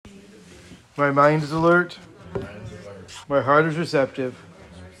My mind is alert. My heart is receptive.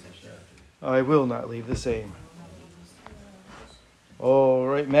 I will not leave the same. All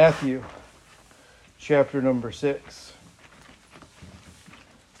right, Matthew, chapter number 6.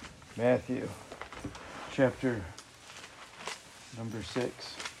 Matthew, chapter number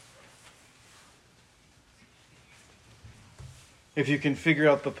 6. If you can figure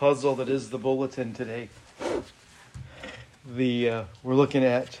out the puzzle that is the bulletin today, we're looking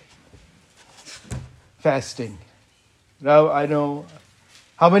at fasting. Now, I know,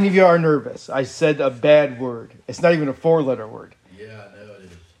 how many of you are nervous? I said a bad word. It's not even a 4-letter word. Yeah, I know it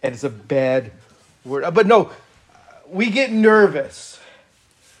is. And it's a bad word. But no, we get nervous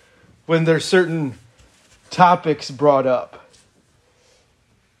when there's certain topics brought up.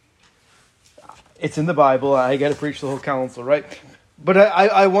 It's in the Bible. I got to preach the whole counsel, right? But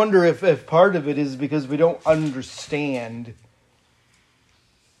I wonder if part of it is because we don't understand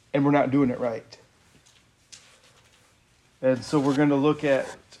and we're not doing it right. And so we're going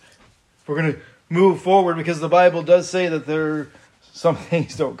to move forward because the Bible does say that some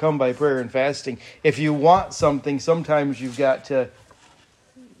things don't come by prayer and fasting. If you want something, sometimes you've got to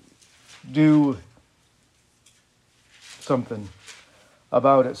do something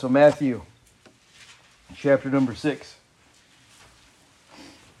about it. So Matthew, chapter number 6,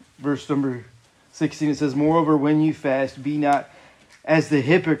 verse number 16, it says, "Moreover, when you fast, be not as the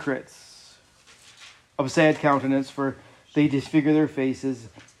hypocrites of sad countenance, for they disfigure their faces,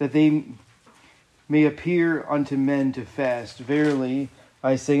 that they may appear unto men to fast. Verily,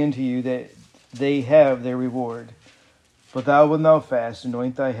 I say unto you that they have their reward. But thou, when thou fast,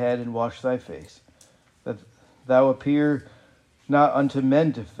 anoint thy head and wash thy face, that thou appear not unto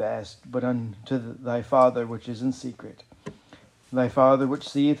men to fast, but unto thy Father which is in secret. Thy Father which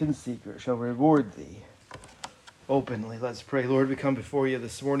seeth in secret shall reward thee openly." Let's pray. Lord, we come before you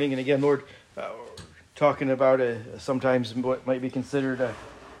this morning. And again, Lord, talking about sometimes what might be considered a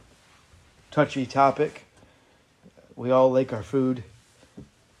touchy topic. We all like our food.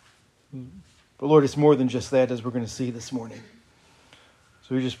 But Lord, it's more than just that, as we're going to see this morning.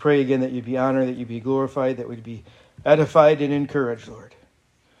 So we just pray again that you'd be honored, that you'd be glorified, that we'd be edified and encouraged, Lord.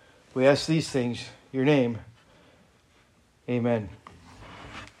 We ask these things in your name. Amen.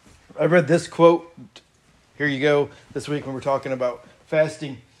 I read this quote. Here you go. This week when we're talking about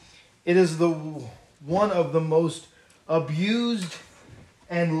fasting. "It is one of the most abused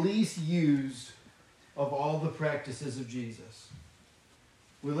and least used of all the practices of Jesus.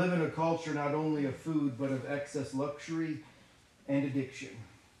 We live in a culture not only of food, but of excess luxury and addiction.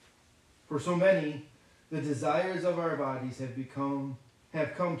 For so many, the desires of our bodies have come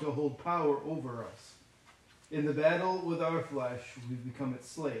to hold power over us. In the battle with our flesh, we've become its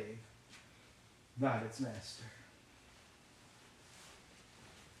slave, not its master."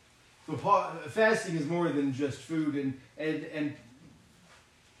 So fasting is more than just food, and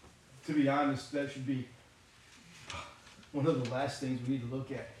to be honest, that should be one of the last things we need to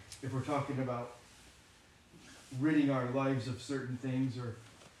look at if we're talking about ridding our lives of certain things.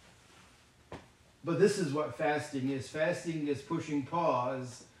 But this is what fasting is. Fasting is pushing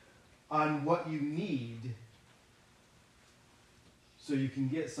pause on what you need so you can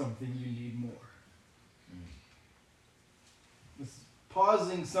get something you need more. It's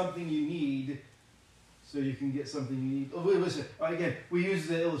pausing something you need so you can get something you need. Oh, listen, again, we use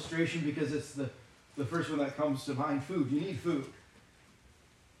the illustration because it's the first one that comes to mind. Food. You need food.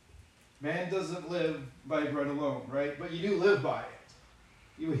 Man doesn't live by bread alone, right? But you do live by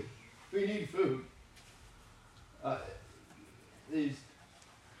it. We need food.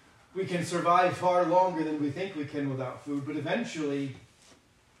 We can survive far longer than we think we can without food, but eventually,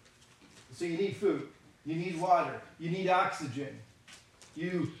 so you need food, you need water, you need oxygen.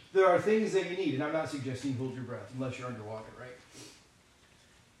 There are things that you need, and I'm not suggesting you hold your breath unless you're underwater, right?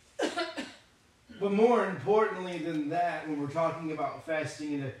 But more importantly than that, when we're talking about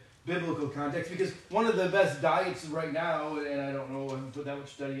fasting in a biblical context, because one of the best diets right now, and I don't know, I haven't put that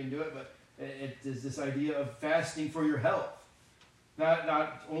much study into it, but it is this idea of fasting for your health.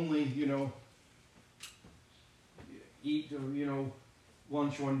 Not only, eat,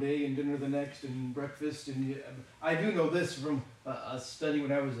 lunch one day and dinner the next and breakfast. And I do know this from a study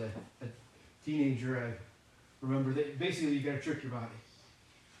when I was a teenager. I remember that basically you got to trick your body.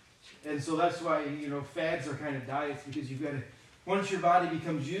 And so that's why, fads are kind of diets, because you've got to, once your body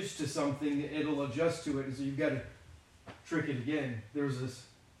becomes used to something, it'll adjust to it. And so you've got to trick it again. There was this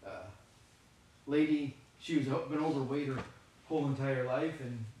lady, she was been overweight her whole entire life,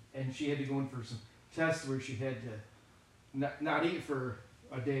 and she had to go in for some tests where she had to not eat for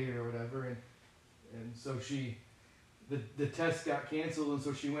a day or whatever, and so the test got canceled, and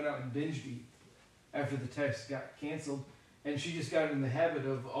so she went out and binged eat after the test got canceled. And she just got in the habit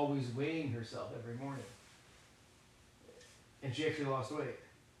of always weighing herself every morning. And she actually lost weight.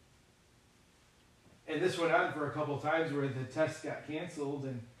 And this went on for a couple of times where the test got canceled,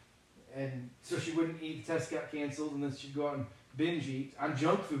 and so she wouldn't eat, the test got canceled, and then she'd go out and binge eat on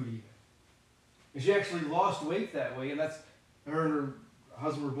junk food even. And she actually lost weight that way, and that's, her and her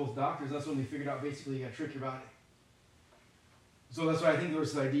husband were both doctors. That's when they figured out basically you got to trick your body. So that's why I think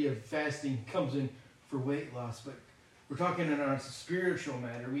this idea of fasting comes in for weight loss. But we're talking in a spiritual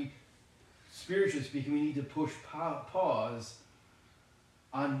matter. Spiritually speaking, we need to push pause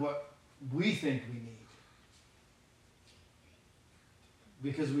on what we think we need.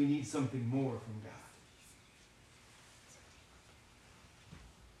 Because we need something more from God.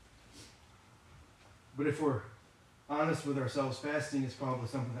 But if we're honest with ourselves, fasting is probably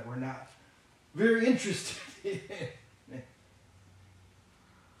something that we're not very interested in.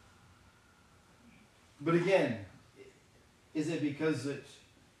 But again, is it because it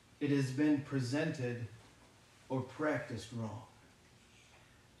has been presented or practiced wrong?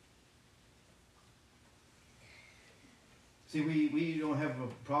 See, we don't have a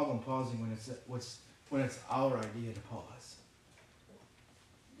problem pausing when it's our idea to pause.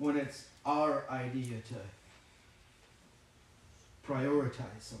 When it's our idea to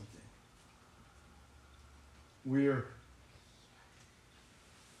prioritize something.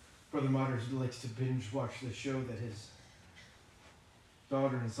 Brother Motters likes to binge watch the show that his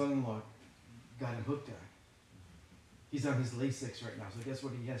daughter and son-in-law got him hooked on. He's on his Lasix right now, so guess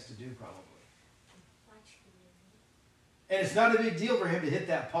what he has to do probably? And it's not a big deal for him to hit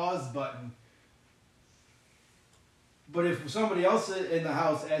that pause button. But if somebody else in the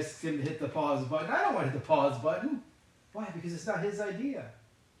house asks him to hit the pause button, I don't want to hit the pause button. Why? Because it's not his idea.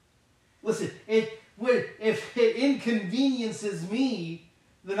 Listen, if it inconveniences me,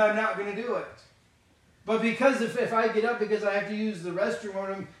 then I'm not going to do it. But because if I get up because I have to use the restroom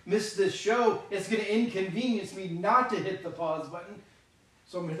or I miss this show, it's going to inconvenience me not to hit the pause button.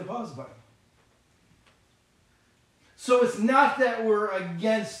 So I'm going to hit the pause button. So it's not that we're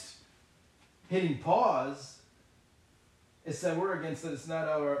against hitting pause. It's that we're against that it's not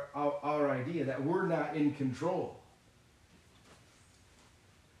our idea, that we're not in control.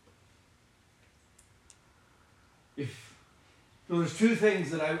 So there's two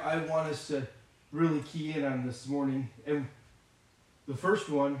things that I want us to really key in on this morning. And the first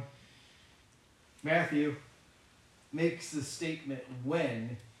one, Matthew makes the statement,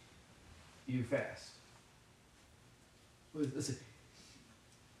 when you fast. Listen,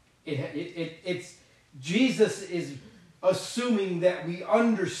 it's Jesus is assuming that we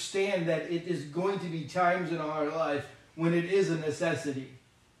understand that it is going to be times in our life when it is a necessity.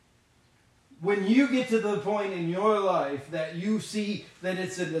 When you get to the point in your life that you see that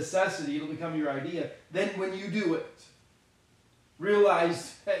it's a necessity, it'll become your idea, then when you do it,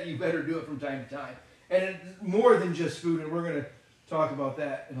 realize that you better do it from time to time. And it's more than just food, and we're going to talk about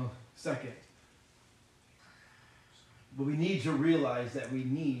that in a second. But we need to realize that we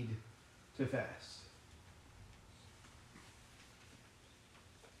need to fast.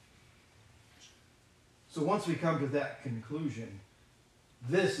 So once we come to that conclusion,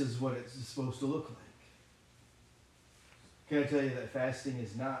 this is what it's supposed to look like. Can I tell you that fasting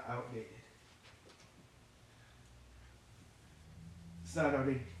is not outdated? It's not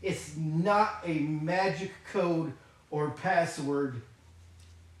outdated. It's not a magic code or password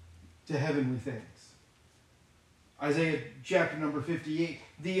to heavenly things. Isaiah chapter number 58,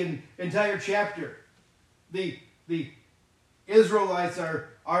 the entire chapter, the Israelites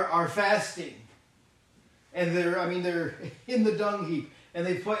are fasting. And they're in the dung heap. And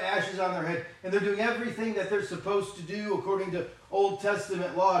they put ashes on their head. And they're doing everything that they're supposed to do according to Old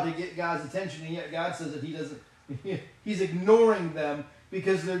Testament law to get God's attention. And yet God says that He doesn't. He's ignoring them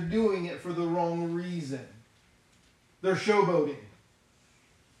because they're doing it for the wrong reason. They're showboating.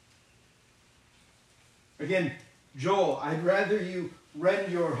 Again, Joel, I'd rather you rend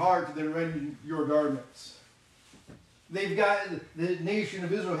your heart than rend your garments. The nation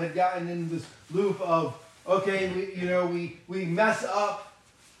of Israel had gotten in this loop of, okay, we mess up,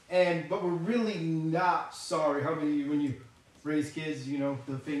 but we're really not sorry. How many, when you raise kids,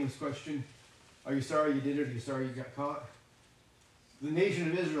 the famous question, are you sorry you did it, or are you sorry you got caught? The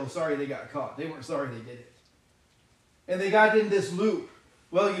nation of Israel, sorry they got caught. They weren't sorry they did it. And they got in this loop.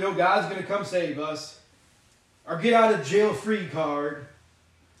 Well, God's going to come save us. Or get out of jail free card.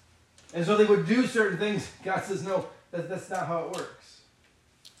 And so they would do certain things. God says, no, that's not how it works.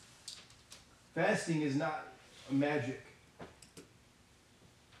 Fasting is not a magic.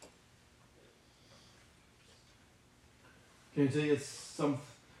 Can I tell you it's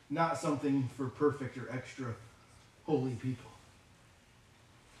not something for perfect or extra holy people.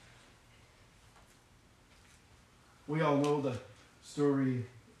 We all know the story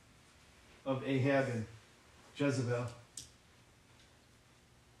of Ahab and Jezebel.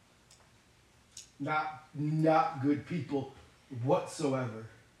 Not good people whatsoever.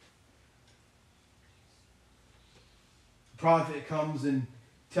 The prophet comes and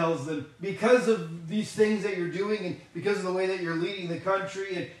tells them, because of these things that you're doing and because of the way that you're leading the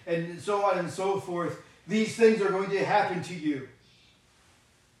country and so on and so forth, these things are going to happen to you.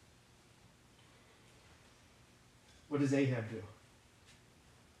 What does Ahab do?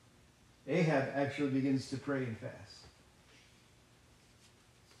 Ahab actually begins to pray and fast.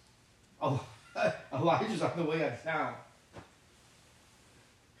 Elijah's on the way out of town.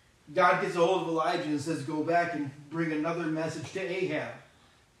 God gets a hold of Elijah and says, go back and bring another message to Ahab.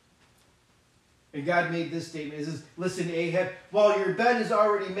 And God made this statement. He says, listen, Ahab, while your bed is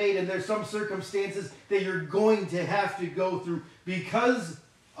already made and there's some circumstances that you're going to have to go through because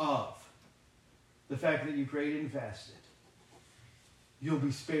of the fact that you prayed and fasted, you'll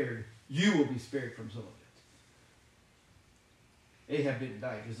be spared. You will be spared from some of it. Ahab didn't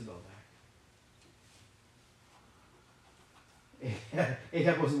die. Jezebel died.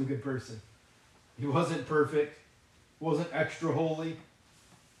 Ahab wasn't a good person. He wasn't perfect. Wasn't extra holy.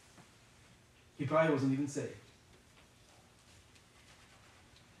 He probably wasn't even saved.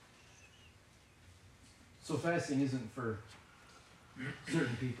 So fasting isn't for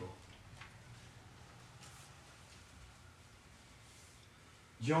certain people.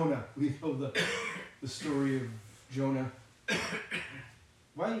 Jonah, we know the story of Jonah.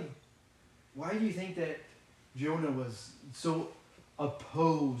 Why do you think that Jonah was so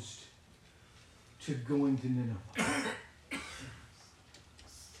opposed to going to Nineveh?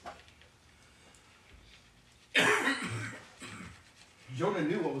 Jonah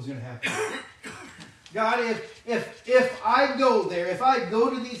knew what was going to happen. God, if I go there, if I go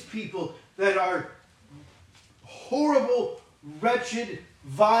to these people that are horrible, wretched,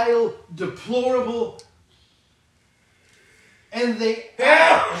 vile, deplorable, and they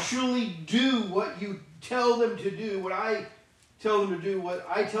actually do what you tell them to do, what I tell them to do, what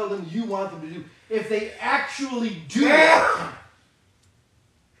I tell them you want them to do, if they actually do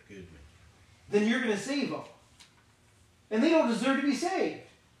it, then you're going to save them. And they don't deserve to be saved.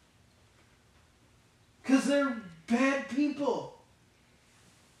 Because they're bad people.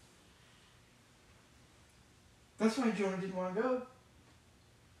 That's why Jonah didn't want to go.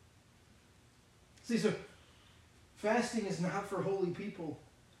 See, so fasting is not for holy people.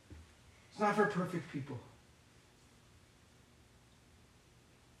 It's not for perfect people.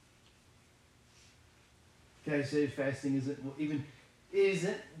 Can I say fasting isn't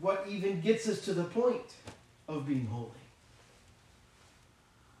what even gets us to the point of being holy?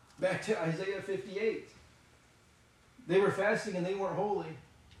 Back to Isaiah 58. They were fasting and they weren't holy.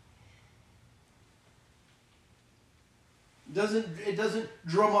 It doesn't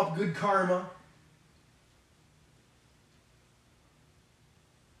drum up good karma.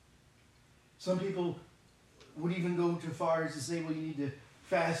 Some people would even go too far as to say, well, you need to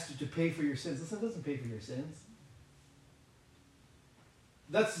fast to pay for your sins. Listen, it doesn't pay for your sins.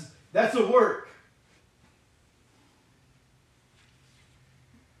 That's a work.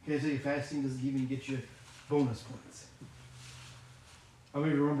 Can I tell you, fasting doesn't even get you bonus points. I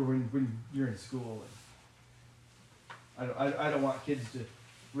mean, remember when you're in school, and I don't want kids to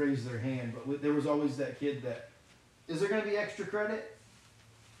raise their hand, but there was always that kid that, is there going to be extra credit?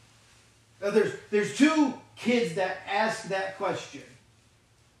 Now there's two kids that ask that question.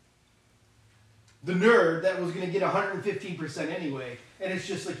 The nerd that was going to get 115% anyway, and it's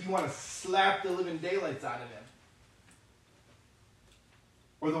just like you want to slap the living daylights out of him.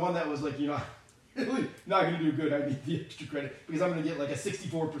 Or the one that was like, not going to do good, I need the extra credit because I'm going to get like a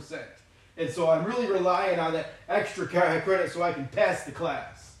 64%. And so I'm really relying on that extra credit so I can pass the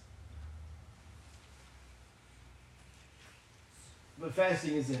class. But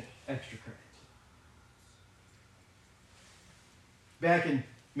fasting isn't extra credit. Back in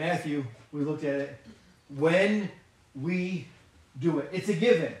Matthew, we looked at it. When we do it, it's a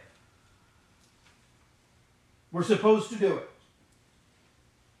given. We're supposed to do it.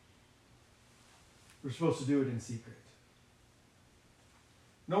 We're supposed to do it in secret.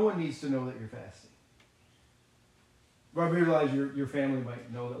 No one needs to know that you're fasting. I realize your family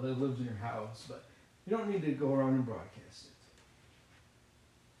might know that it lives in your house, but you don't need to go around and broadcast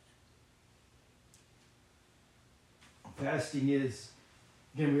it. Fasting is,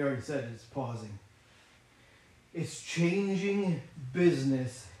 again, we already said it's pausing. It's changing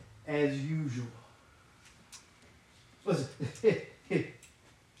business as usual. Listen,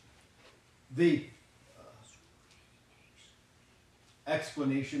 the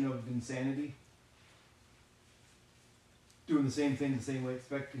explanation of insanity, doing the same thing the same way,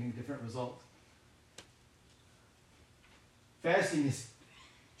 expecting a different result. Fasting is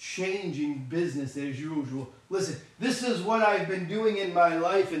changing business as usual. Listen, this is what I've been doing in my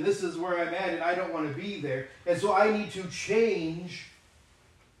life, and this is where I'm at, and I don't want to be there. And so I need to change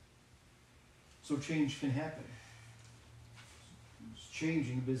so change can happen. It's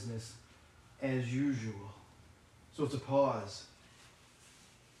changing business as usual. So it's a pause.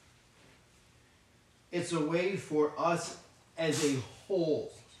 It's a way for us as a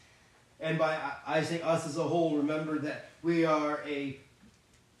whole. And by I say us as a whole, remember that we are a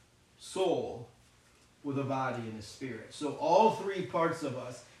soul with a body and a spirit. So all three parts of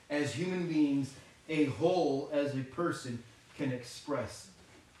us as human beings, a whole as a person, can express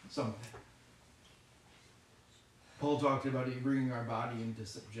something. Paul talked about it bringing our body into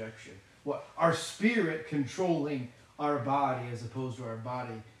subjection. What? Our spirit controlling our body as opposed to our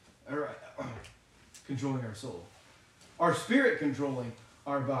body controlling our soul. Our spirit controlling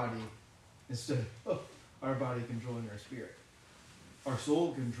our body instead of our body controlling our spirit. Our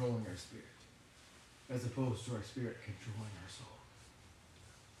soul controlling our spirit as opposed to our spirit controlling our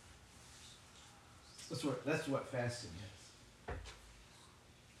soul. That's what fasting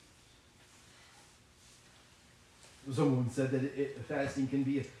is. Someone said that fasting can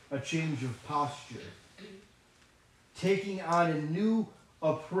be a change of posture. Taking on a new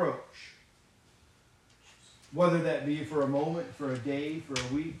approach. Whether that be for a moment, for a day, for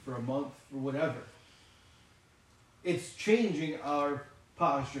a week, for a month, for whatever. It's changing our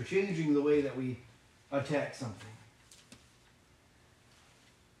posture, changing the way that we attack something.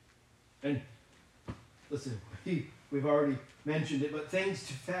 And listen, we've already mentioned it, but things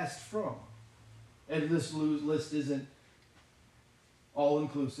to fast from. And this list isn't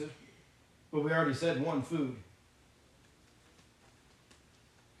all-inclusive, but we already said one, food.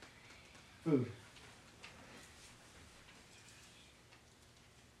 Food.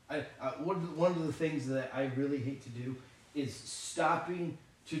 One of the things that I really hate to do is stopping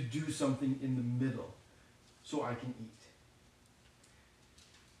to do something in the middle so I can eat.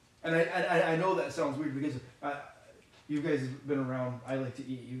 And I know that sounds weird because you guys have been around. I like to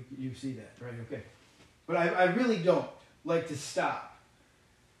eat. You see that, right? Okay. But I really don't like to stop.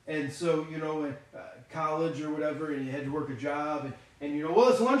 And so, in college or whatever, and you had to work a job, and well,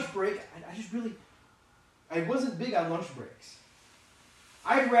 it's lunch break. I wasn't big on lunch breaks.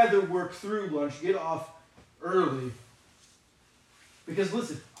 I'd rather work through lunch, get off early. Because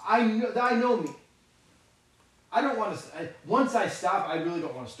listen, I know me. I don't want to. Once I stop, I really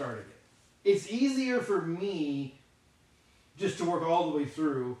don't want to start again. It's easier for me just to work all the way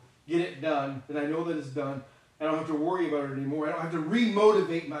through, get it done, and I know that it's done. I don't have to worry about it anymore. I don't have to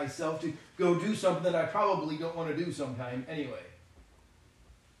re-motivate myself to go do something that I probably don't want to do sometime anyway.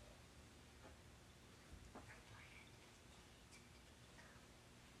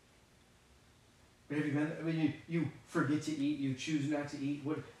 But have you been, you forget to eat, you choose not to eat,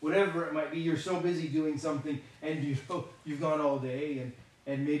 whatever it might be, you're so busy doing something, and you've gone all day,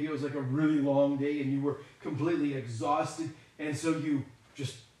 and maybe it was like a really long day, and you were completely exhausted, and so you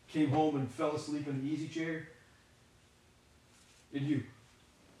just came home and fell asleep in the easy chair, and you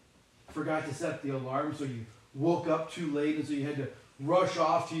forgot to set the alarm, so you woke up too late, and so you had to rush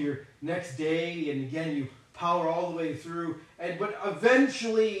off to your next day, and again, you power all the way through, but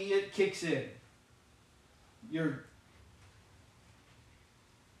eventually it kicks in. You're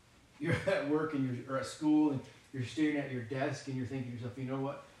at work or at school, and you're staring at your desk, and you're thinking to yourself, you know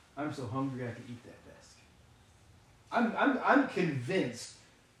what? I'm so hungry I could eat that desk. I'm convinced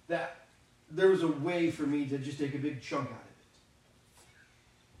that there was a way for me to just take a big chunk out of it.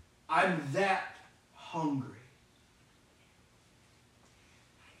 I'm that hungry.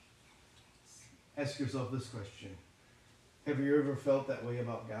 Ask yourself this question. Have you ever felt that way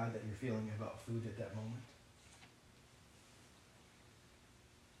about God that you're feeling about food at that moment?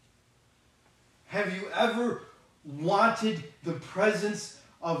 Have you ever wanted the presence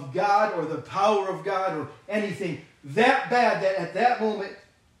of God or the power of God or anything that bad that at that moment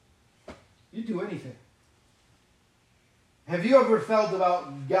you'd do anything? Have you ever felt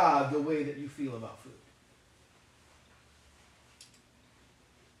about God the way that you feel about food?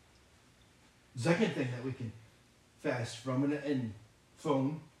 Second thing that we can fast from, and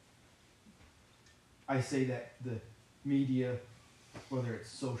phone, I say that the media, whether it's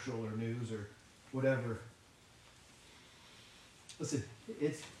social or news or whatever, listen,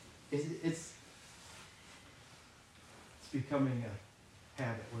 it's becoming a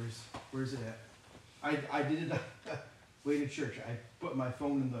habit. Where's it at? I did it way to church. I put my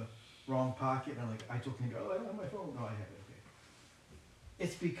phone in the wrong pocket, and I told Kendra, oh, I don't have my phone. No, I have it. Okay.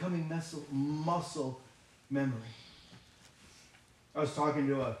 It's becoming muscle memory. I was talking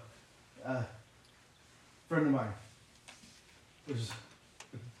to a friend of mine. There's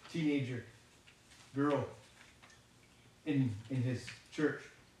a teenager girl in his church.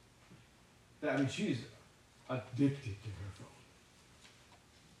 She's addicted to her phone.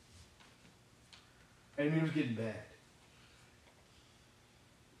 And it was getting bad.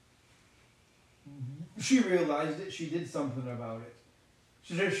 She realized it. She did something about it.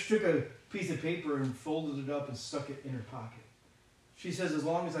 She just took a piece of paper and folded it up and stuck it in her pocket. She says, as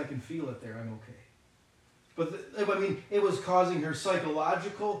long as I can feel it there, I'm okay. But, it was causing her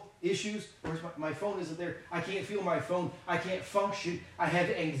psychological issues. Where's my phone isn't there. I can't feel my phone. I can't function. I have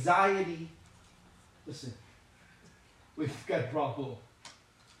anxiety. Listen, we've got a problem.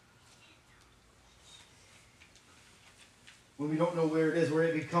 When we don't know where it is, where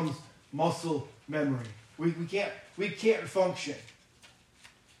it becomes muscle memory. We can't function.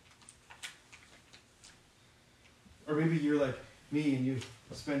 Or maybe you're like me and you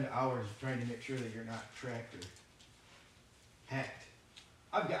spend hours trying to make sure that you're not tracked or hacked.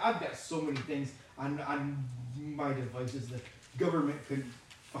 I've got so many things on my devices that government couldn't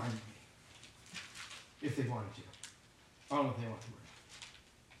find me if they wanted to. I don't know if they want to.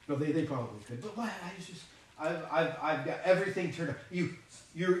 No, they probably could. But why? I've got everything turned on.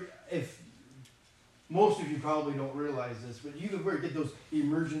 If most of you probably don't realize this, but you ever get those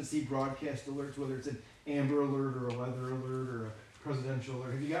emergency broadcast alerts, whether it's an Amber Alert or a weather alert or a presidential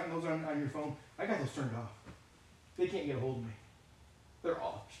alert. Have you gotten those on your phone? I got those turned off. They can't get a hold of me. They're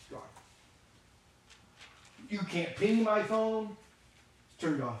off. It's gone. You can't ping my phone. It's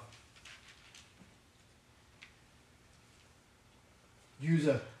turned off. Use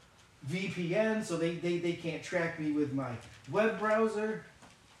a VPN so they can't track me with my web browser.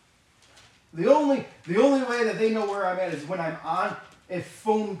 The only way that they know where I'm at is when I'm on a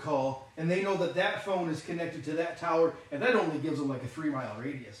phone call and they know that phone is connected to that tower, and that only gives them like a 3-mile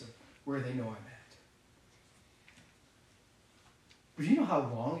radius of where they know I'm at. But you know how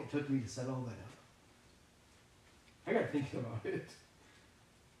long it took me to set all that up? I got to think about it.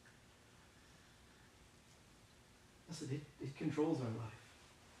 Listen, it controls our life.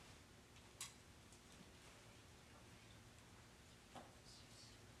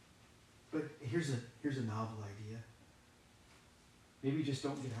 But here's a novel idea. Maybe just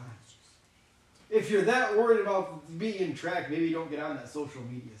don't get on. If you're that worried about being tracked, maybe don't get on that social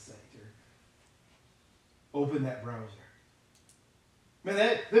media site or open that browser. Man,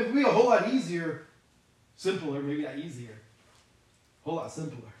 that would be a whole lot easier, simpler, maybe not easier, a whole lot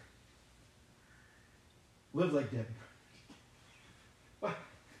simpler. Live like Debbie.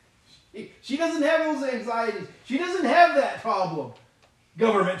 She doesn't have those anxieties. She doesn't have that problem.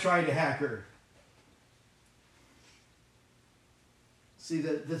 Government trying to hack her. See,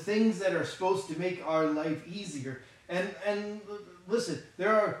 the things that are supposed to make our life easier. And listen,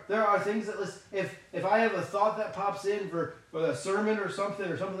 there are things that, listen, if I have a thought that pops in for a sermon or something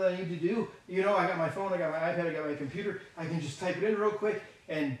that I need to do, I got my phone, I got my iPad, I got my computer, I can just type it in real quick,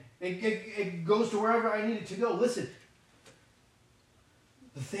 and it goes to wherever I need it to go. Listen,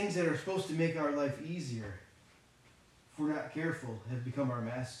 the things that are supposed to make our life easier, if we're not careful, have become our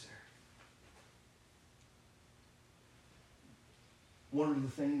master. One of the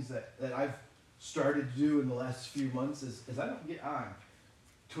things that I've started to do in the last few months is I don't get on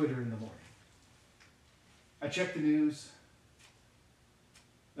Twitter in the morning. I check the news.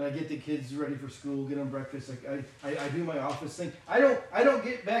 Then I get the kids ready for school, get them breakfast. I do my office thing. I don't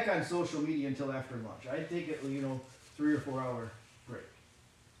get back on social media until after lunch. I take it 3 or 4 hour break.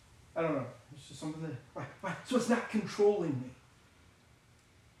 I don't know. It's just something that so it's not controlling me.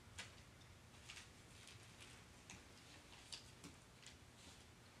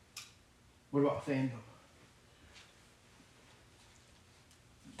 What about fandom?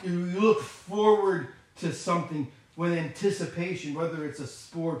 You look forward to something with anticipation, whether it's a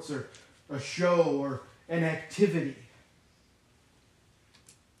sports or a show or an activity.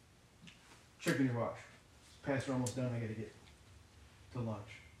 Checking your watch. Pastor almost done. I got to get to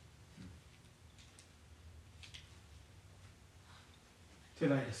lunch.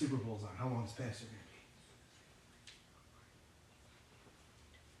 Tonight the Super Bowl's on. How long is Pastor going to be?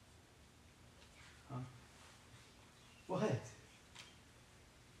 What?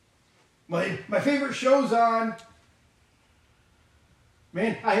 My favorite show's on.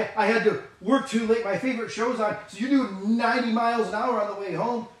 Man, I had to work too late. My favorite show's on. So you do 90 miles an hour on the way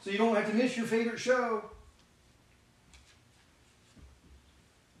home so you don't have to miss your favorite show.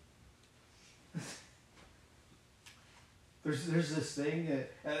 There's this thing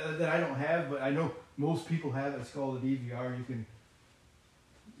that I don't have, but I know most people have. It's called a DVR.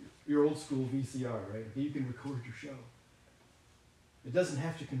 Your old school VCR, right? You can record your show. It doesn't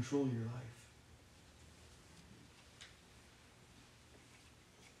have to control your life.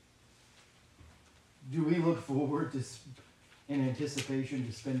 Do we look forward to, in anticipation,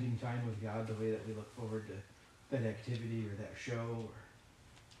 to spending time with God the way that we look forward to that activity or that show or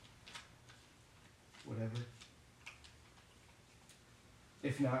whatever?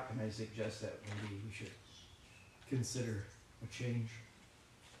 If not, can I suggest that maybe we should consider a change?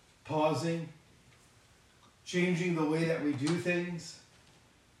 Pausing, changing the way that we do things.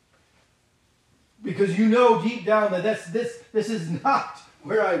 Because you know deep down that this is not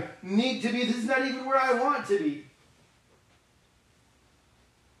where I need to be. This is not even where I want to be.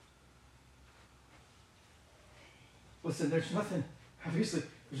 Listen, there's nothing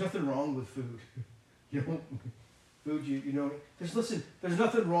wrong with food. You know, food, you know, there's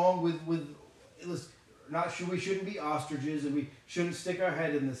nothing wrong with we shouldn't be ostriches and we shouldn't stick our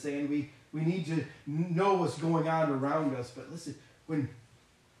head in the sand. We need to know what's going on around us. But listen, when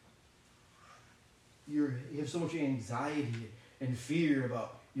you have so much anxiety and fear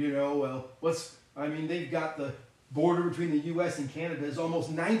about, they've got the border between the U.S. and Canada is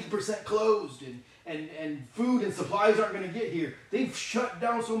almost 90% closed and food and supplies aren't going to get here. They've shut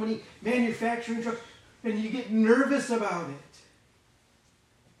down so many manufacturing trucks and you get nervous about it.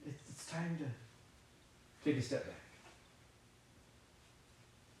 It's time to take a step back.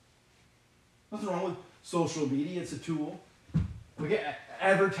 Nothing wrong with social media. It's a tool. We get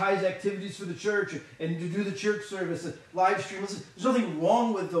advertise activities for the church and to do the church service and live stream. Listen, there's nothing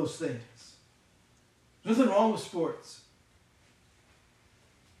wrong with those things. There's nothing wrong with sports.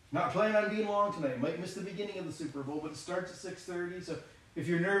 Not planning on being long tonight. Might miss the beginning of the Super Bowl, but it starts at 6:30. So if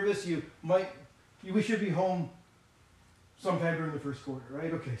you're nervous, we should be home sometime during the first quarter,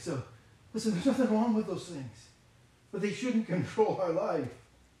 right? Okay, so listen, there's nothing wrong with those things, but they shouldn't control our life.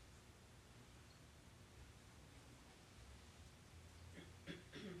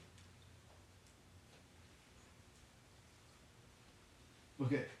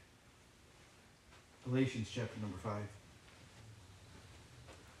 Look at Galatians chapter number 5.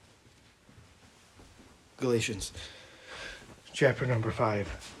 Galatians chapter number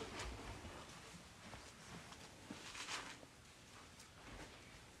 5.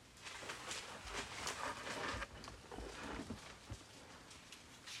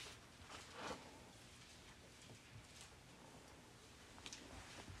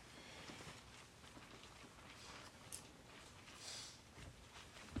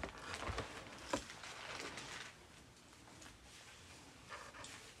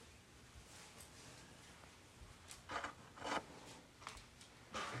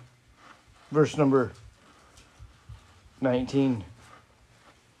 Verse number 19.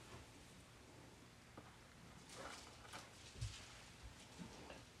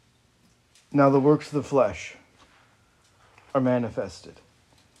 Now the works of the flesh are manifested,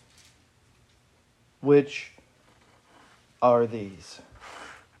 which are these: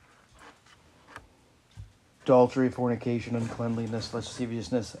 adultery, fornication, uncleanliness,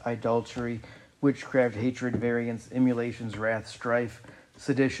 lasciviousness, idolatry, witchcraft, hatred, variance, emulations, wrath, strife,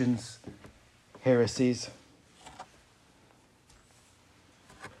 seditions, heresies.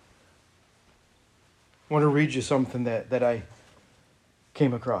 I want to read you something that I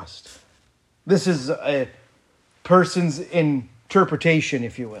came across. This is a person's interpretation,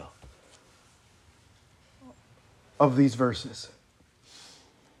 if you will, of these verses.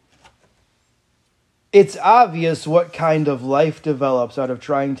 It's obvious what kind of life develops out of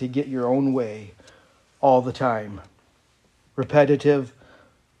trying to get your own way all the time. Repetitive,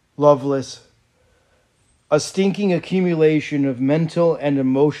 loveless, a stinking accumulation of mental and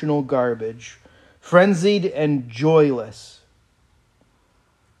emotional garbage, frenzied and joyless,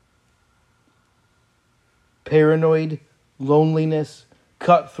 paranoid, loneliness,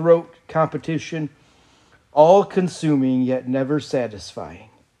 cutthroat competition, all-consuming yet never satisfying.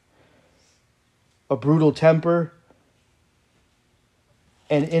 A brutal temper,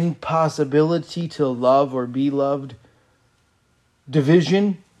 an impossibility to love or be loved,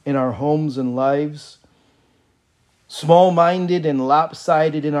 division in our homes and lives, small-minded and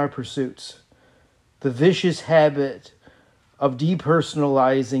lopsided in our pursuits, the vicious habit of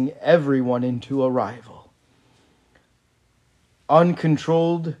depersonalizing everyone into a rival,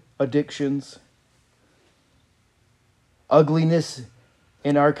 uncontrolled addictions, ugliness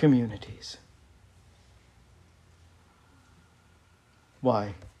in our communities.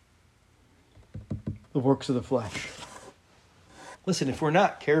 Why? The works of the flesh. Listen, if we're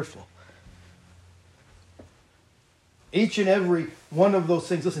not careful, Each and every one of those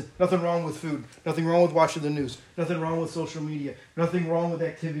things. Listen, nothing wrong with food. Nothing wrong with watching the news. Nothing wrong with social media. Nothing wrong with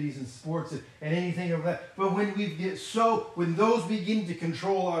activities and sports and anything of that. But when those begin to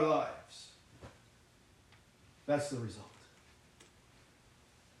control our lives, that's the result.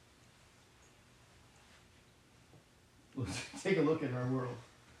 Take a look at our world.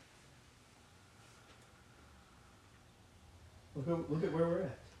 Look at where we're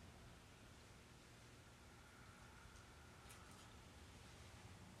at.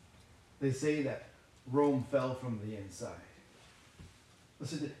 They say that Rome fell from the inside.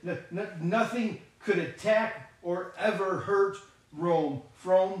 Listen, nothing could attack or ever hurt Rome.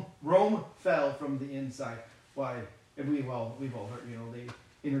 Rome fell from the inside. Why? And we've all heard, they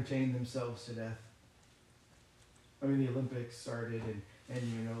entertained themselves to death. I mean, the Olympics started and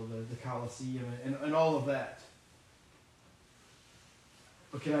the Colosseum and all of that.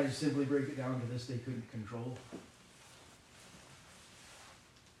 But can I just simply break it down to this? They couldn't control.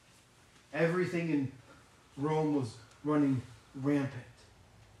 Everything in Rome was running rampant.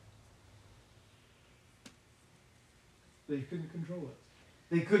 They couldn't control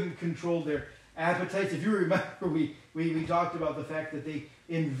it. They couldn't control their appetites. If you remember, we talked about the fact that they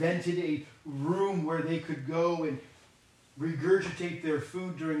invented a room where they could go and regurgitate their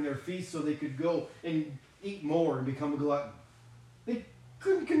food during their feast so they could go and eat more and become a glutton. They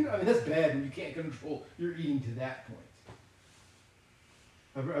couldn't, that's bad when you can't control your eating to that point.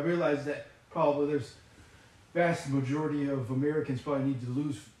 I realize that probably there's vast majority of Americans probably need to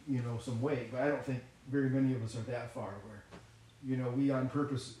lose, some weight, but I don't think very many of us are that far where, we on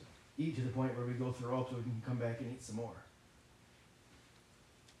purpose eat to the point where we go throw up so we can come back and eat some more.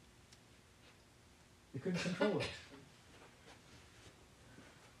 They couldn't control it.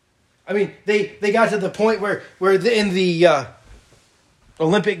 I mean, they got to the point where in the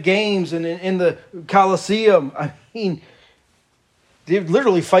Olympic Games and in the Colosseum, they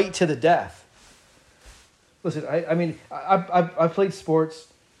literally fight to the death. Listen, I played sports,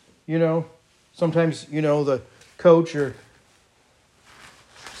 Sometimes, the coach or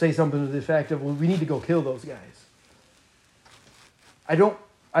say something to the effect of, well, we need to go kill those guys.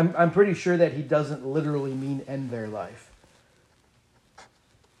 I'm pretty sure that he doesn't literally mean end their life.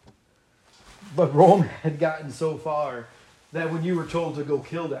 But Rome had gotten so far that when you were told to go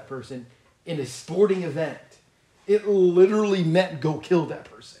kill that person in a sporting event, it literally meant go kill that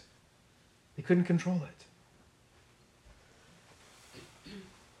person. They couldn't control it.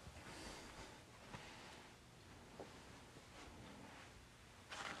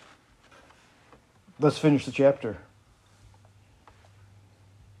 Let's finish the chapter.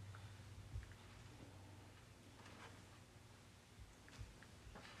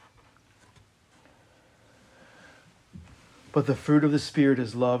 But the fruit of the Spirit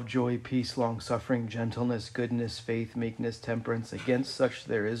is love, joy, peace, long-suffering, gentleness, goodness, faith, meekness, temperance. Against such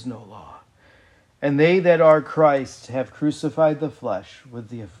there is no law. And they that are Christ have crucified the flesh with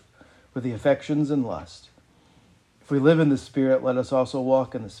the affections and lust. If we live in the Spirit, let us also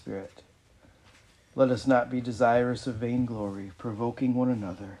walk in the Spirit. Let us not be desirous of vainglory, provoking one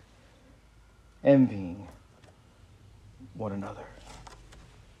another, envying one another.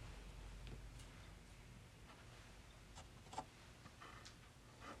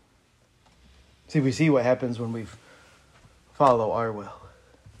 We see what happens when we follow our will.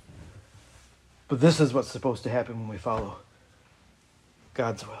 But this is what's supposed to happen when we follow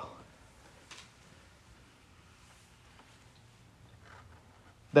God's will.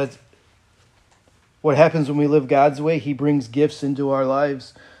 That's what happens when we live God's way. He brings gifts into our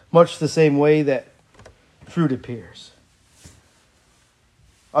lives, much the same way that fruit appears.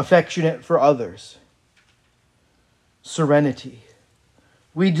 Affectionate for others. Serenity.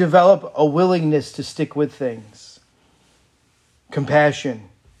 We develop a willingness to stick with things. Compassion.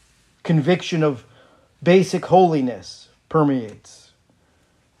 Conviction of basic holiness permeates.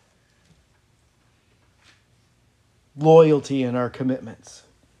 Loyalty in our commitments.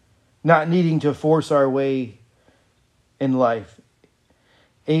 Not needing to force our way in life.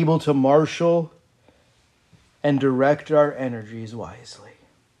 Able to marshal and direct our energies wisely.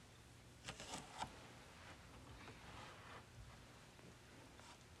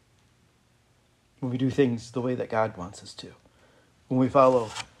 When we do things the way that God wants us to. When we follow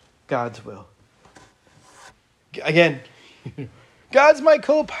God's will. Again, God's my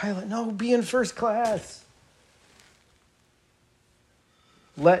co-pilot. No, be in first class.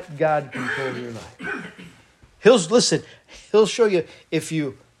 Let God control your life. He'll show you if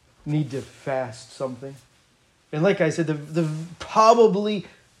you need to fast something. And like I said, the probably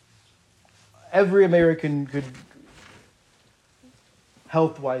every American could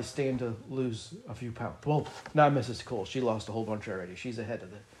health-wise stand to lose a few pounds. Well, not Mrs. Cole. She lost a whole bunch already. She's ahead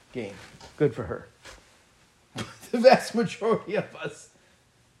of the game. Good for her. The vast majority of us.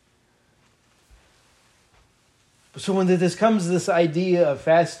 So when this comes to this idea of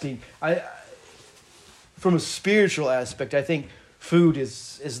fasting, from a spiritual aspect, I think food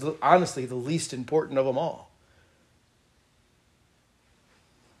is honestly the least important of them all.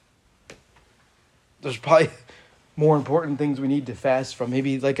 There's probably more important things we need to fast from.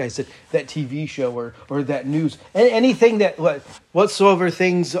 Maybe, like I said, that TV show or that news. Anything that, whatsoever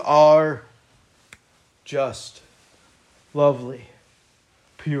things are just, lovely,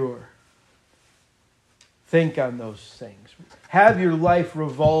 pure. Think on those things. Have your life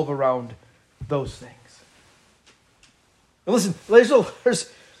revolve around those things. And listen,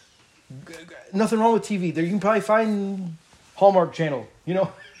 there's nothing wrong with TV. There you can probably find Hallmark Channel.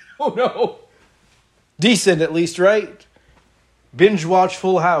 Oh no. Decent at least, right? Binge watch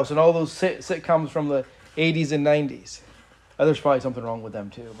Full House and all those sitcoms from the 80s and 90s. There's probably something wrong with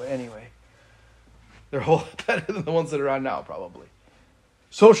them too. But anyway, they're a whole lot better than the ones that are on now probably.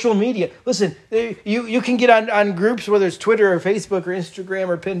 Social media. Listen, you can get on groups, whether it's Twitter or Facebook or Instagram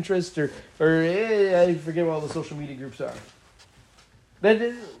or Pinterest or I forget what all the social media groups are.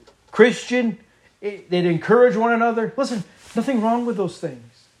 That Christian, they'd encourage one another. Listen, nothing wrong with those things.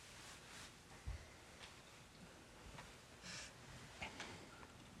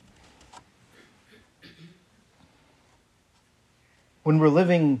 When we're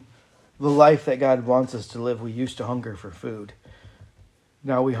living the life that God wants us to live, we used to hunger for food.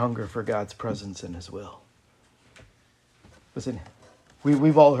 Now we hunger for God's presence and His will. Listen,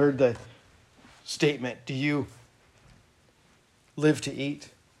 we've all heard the statement, do you live to eat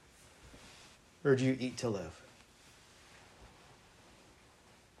or do you eat to live?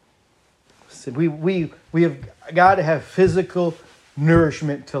 Listen, we have got to have physical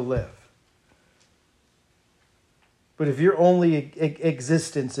nourishment to live. But if your only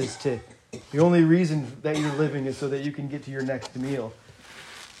existence is the only reason that you're living is so that you can get to your next meal,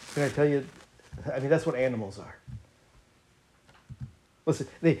 can I tell you, that's what animals are. Listen,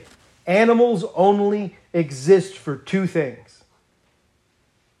 animals only exist for two things.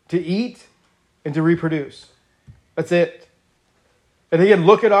 To eat and to reproduce. That's it. And again,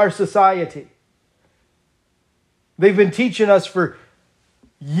 look at our society. They've been teaching us for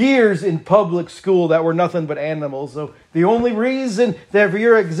years in public school that we're nothing but animals. So the only reason that for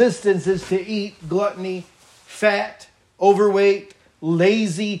your existence is to eat, gluttony, fat, overweight,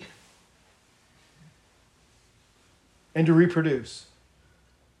 lazy, and to reproduce.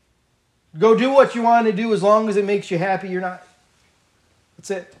 Go do what you want to do as long as it makes you happy. You're not.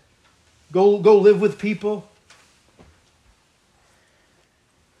 That's it. Go live with people.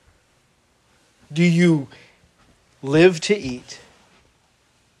 Do you live to eat?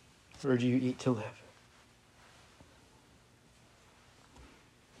 Or do you eat to live?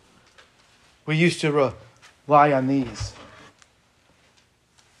 We used to rely on these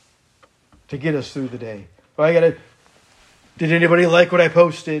to get us through the day. Did anybody like what I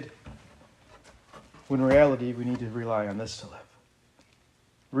posted? When in reality, we need to rely on this to live.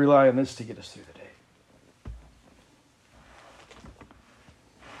 Rely on this to get us through the day.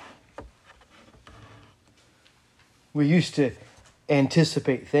 We used to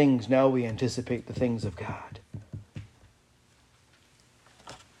anticipate things. Now we anticipate the things of God.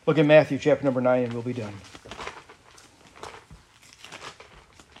 Look at Matthew chapter number 9 and we'll be done.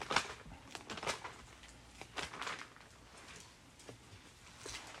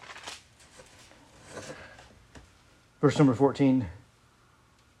 Verse number 14.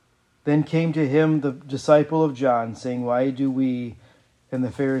 Then came to him the disciple of John, saying, Why do we and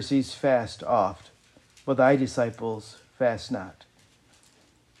the Pharisees fast oft, but thy disciples fast not?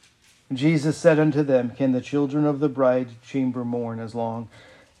 And Jesus said unto them, Can the children of the bride chamber mourn as long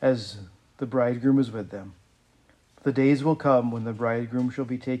as the bridegroom is with them? The days will come when the bridegroom shall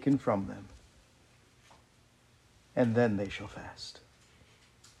be taken from them, and then they shall fast.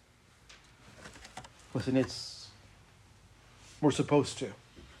 Listen, we're supposed to.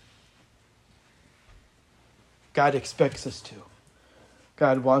 God expects us to.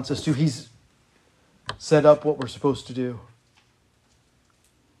 God wants us to. He's set up what we're supposed to do.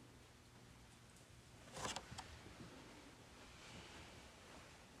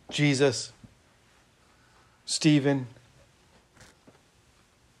 Jesus, Stephen,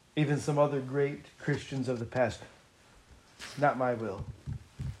 even some other great Christians of the past. Not my will,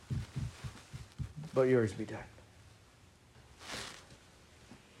 but yours be done.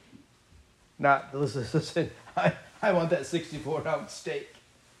 Listen, I want that 64-ounce steak.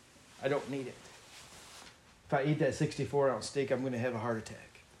 I don't need it. if I eat that 64-ounce steak, I'm going to have a heart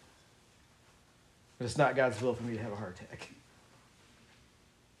attack. But it's not God's will for me to have a heart attack.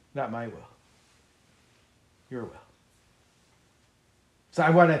 Not my will. Your will. So I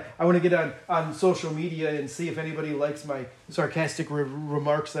want to get on social media and see if anybody likes my sarcastic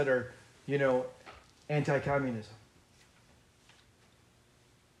remarks that are, anti-communism.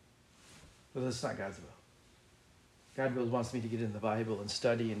 But that's not God's will. God wants me to get in the Bible and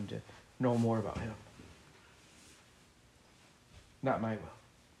study and to know more about Him. Not my will.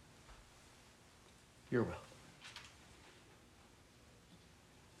 Your will.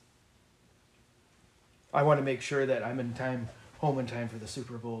 I want to make sure that I'm home in time for the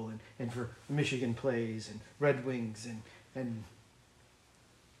Super Bowl and for Michigan plays and Red Wings and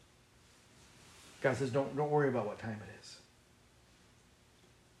God says, don't worry about what time it is.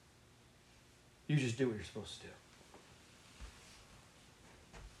 You just do what you're supposed to do.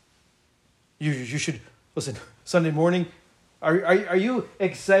 You should listen. Sunday morning, are you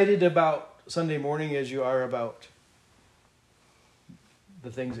excited about Sunday morning as you are about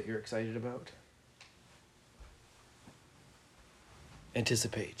the things that you're excited about?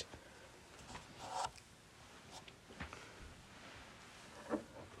 Anticipate.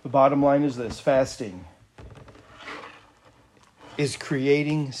 The bottom line is this: fasting is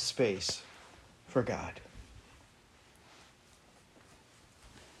creating space for God.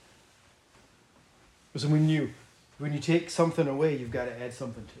 Because when you take something away, you've got to add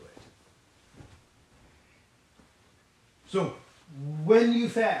something to it. So when you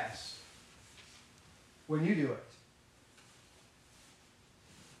fast, when you do it,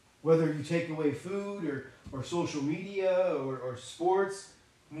 whether you take away food or social media or sports,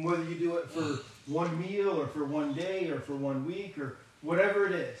 whether you do it for one meal or for one day or for 1 week or whatever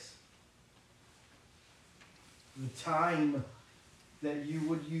it is, the time that you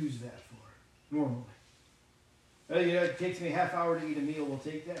would use that for normally. It takes me a half hour to eat a meal. We'll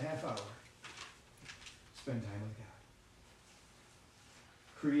take that half hour. Spend time with God.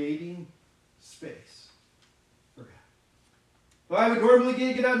 Creating space for God. Well, I would normally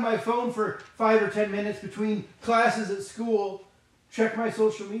get on my phone for 5 or 10 minutes between classes at school, check my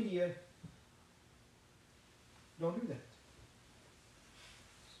social media. Don't do that.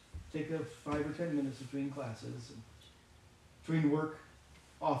 Take 5 or 10 minutes between classes, and between work,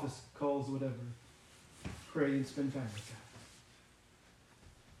 office calls, whatever. Pray and spend time with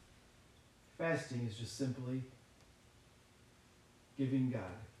God. Fasting is just simply giving God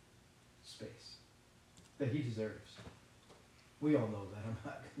space that He deserves. We all know that.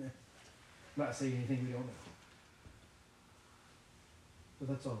 I'm not saying anything we don't know. But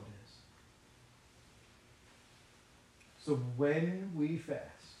that's all it is. So when we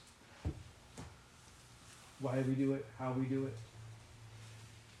fast, why we do it, how we do it,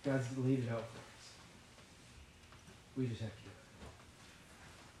 God's laid it out for us. We just have to do it.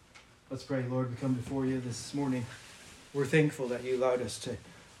 Let's pray. Lord, we come before you this morning. We're thankful that you allowed us to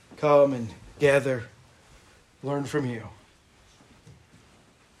come and gather, learn from you.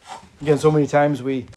 Again, so many times we